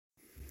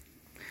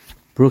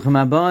Bruchim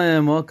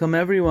Abayim, welcome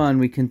everyone.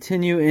 We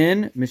continue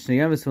in Mishnah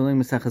Yavis,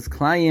 Maseches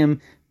Klayim,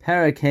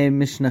 Parak Hey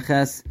Mishnah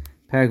Ches,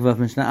 Parak Vav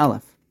Mishnah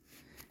Aleph.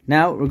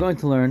 Now we're going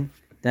to learn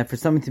that for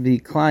something to be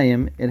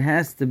Klayim, it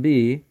has to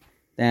be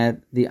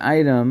that the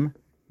item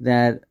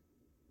that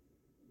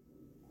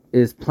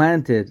is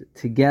planted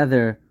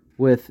together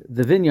with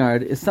the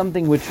vineyard is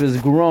something which was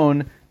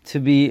grown to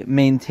be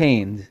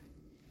maintained.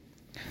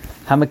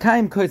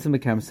 Hamakayim Koitzim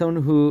Mekam,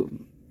 someone who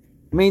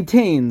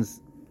maintains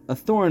a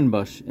thorn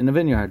bush in a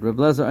vineyard. Reb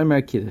Lezer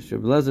Omer Kiddush.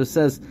 Reb Lezer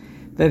says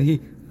that he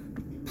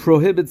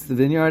prohibits the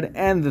vineyard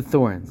and the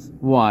thorns.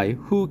 Why?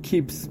 Who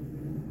keeps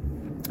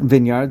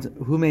vineyards?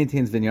 Who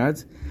maintains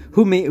vineyards?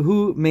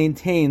 Who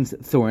maintains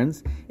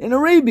thorns? In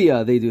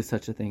Arabia, they do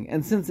such a thing,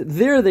 and since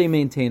there they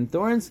maintain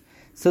thorns,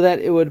 so that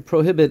it would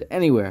prohibit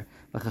anywhere.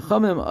 But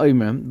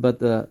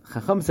the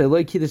Chacham say,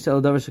 "Lo kiddush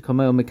el davar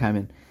shekamei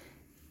mekamin."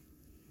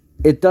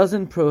 It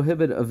doesn't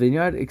prohibit a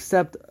vineyard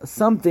except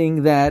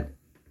something that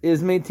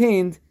is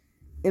maintained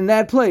in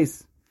that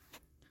place.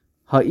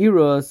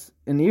 Ha'iros,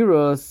 in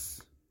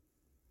Eros,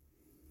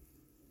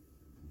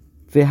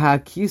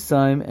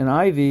 v'hakisaim, and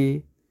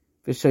ivy,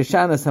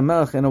 v'sheshanas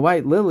hamelch, and a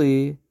white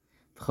lily,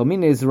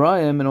 v'chamine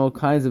zrayim, and all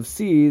kinds of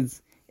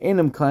seeds,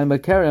 enam klaim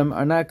b'kerem,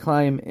 are not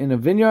klaim in a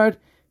vineyard,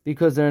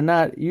 because they're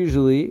not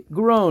usually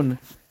grown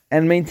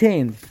and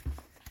maintained.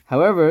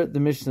 However, the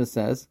Mishnah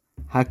says,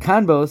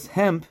 hakanbos,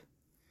 hemp,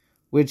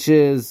 which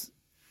is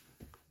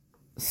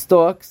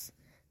stalks,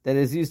 that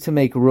is used to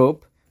make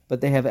rope, but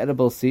they have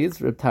edible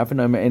seeds. Reb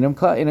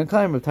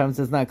Tarfon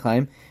says not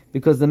climb,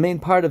 because the main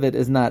part of it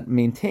is not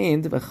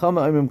maintained. But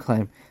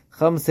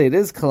Chum say it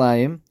is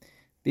climb,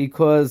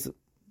 because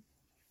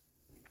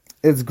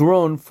it's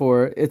grown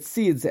for its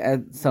seeds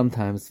at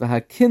sometimes.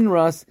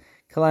 V'hakinras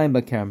climb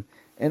bakerem.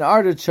 An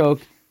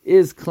artichoke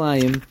is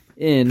climb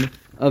in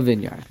a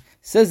vineyard.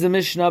 Says the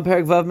Mishnah,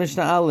 Parak Vav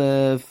Mishnah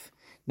Aleph.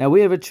 Now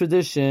we have a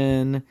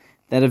tradition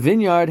that a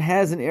vineyard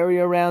has an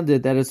area around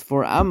it that is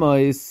for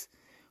amos,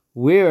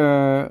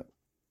 where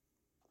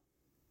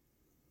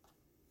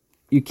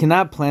you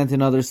cannot plant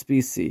another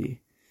species.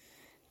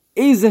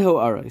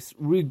 Ezehu aros.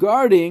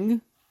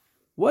 Regarding,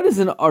 what is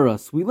an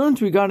aros? We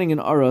learned regarding an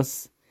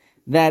aros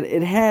that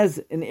it has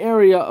an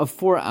area of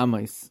 4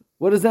 amos.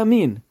 What does that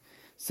mean?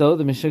 So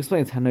the Mishnah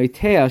explains,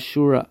 Hanoitea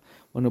shura,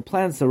 one who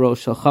plants a row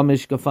shel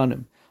chamish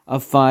gafanim,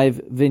 of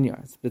 5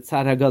 vineyards,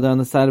 b'tzad hagada, on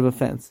the side of a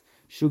fence,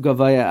 Shu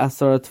Gavaya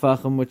Asara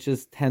Tvachim, which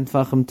is 10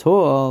 Tvachim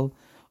tall,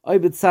 Oy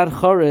B'tzad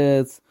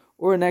Choretz,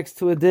 or next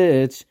to a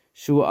ditch,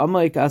 Shu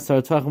Amaik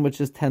Asara Tvachim,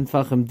 which is 10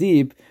 Tvachim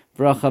deep,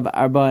 V'rachav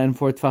Arba, and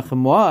 4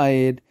 Tvachim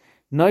wide,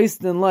 Nois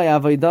Din Loi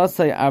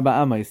Avaydasai Arba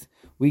Amais.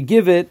 We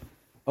give it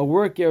a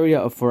work area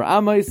of 4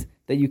 Amais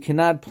that you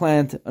cannot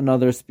plant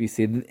another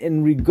species.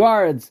 In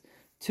regards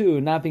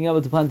to not being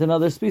able to plant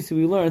another species,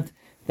 we learned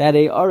that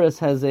a Aris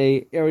has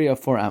a area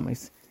of 4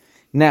 Amais.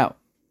 Now,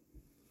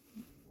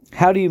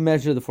 how do you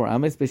measure the 4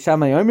 amos?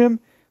 B'shamay omrim,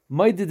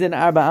 moedidin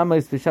arba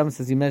amos. B'sham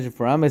says you measure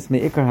 4 amos,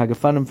 me'ikar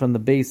hagafanim, from the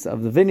base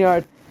of the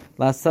vineyard,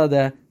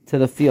 lasada, to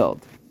the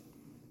field.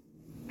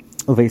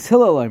 Uveis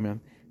Hillel omrim.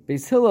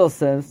 Beis Hillel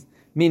says,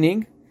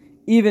 meaning,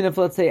 even if,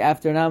 let's say,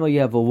 after an amo you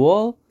have a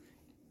wall,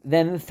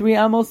 then 3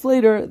 amos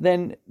later,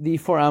 then the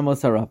 4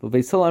 amos are up.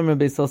 Uveis Hillel omrim,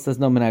 Beis Hillel says,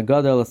 no, min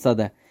agada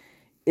lasada.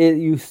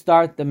 You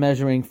start the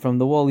measuring from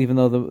the wall, even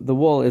though the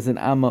wall is an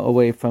amma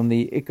away from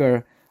the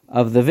ikar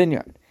of the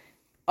vineyard.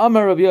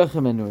 Amar Rabbi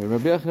Yochanan ben Nuri.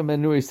 Rabbi Yochanan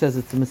ben Nuri says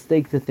it's a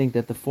mistake to think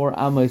that the 4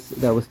 amos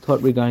that was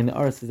taught regarding the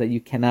aros is that you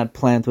cannot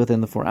plant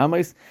within the 4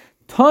 amos.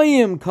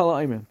 Toyim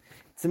kala imrim.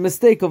 It's a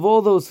mistake of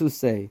all those who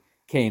say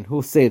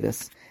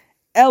this.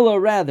 Ella,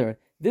 rather,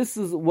 this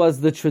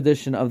was the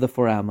tradition of the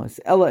 4 amos.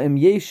 Ella im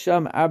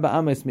yesham arba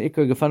amos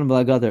meikar gefanim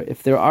b'lagadar.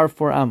 If there are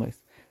 4 amos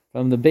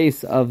from the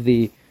base of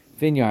the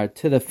vineyard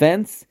to the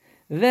fence,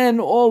 then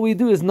all we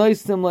do is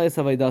noisim leis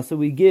havayda. So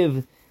we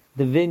give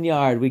the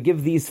vineyard, we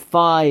give these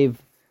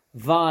 5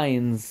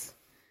 vines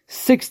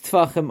 6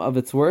 tfachim of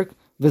its work,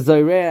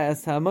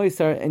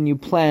 and you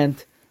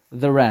plant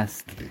the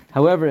rest.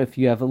 However, if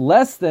you have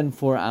less than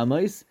 4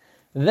 amos,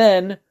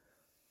 then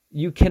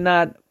you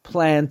cannot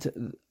plant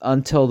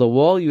until the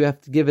wall. You have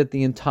to give it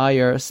the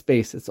entire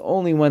space. It's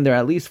only when there are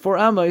at least 4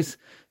 amos,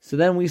 so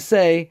then we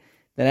say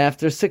that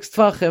after 6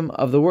 tfachim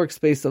of the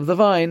workspace of the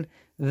vine,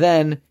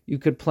 then you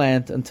could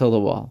plant until the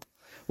wall.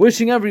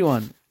 Wishing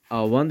everyone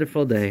a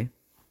wonderful day.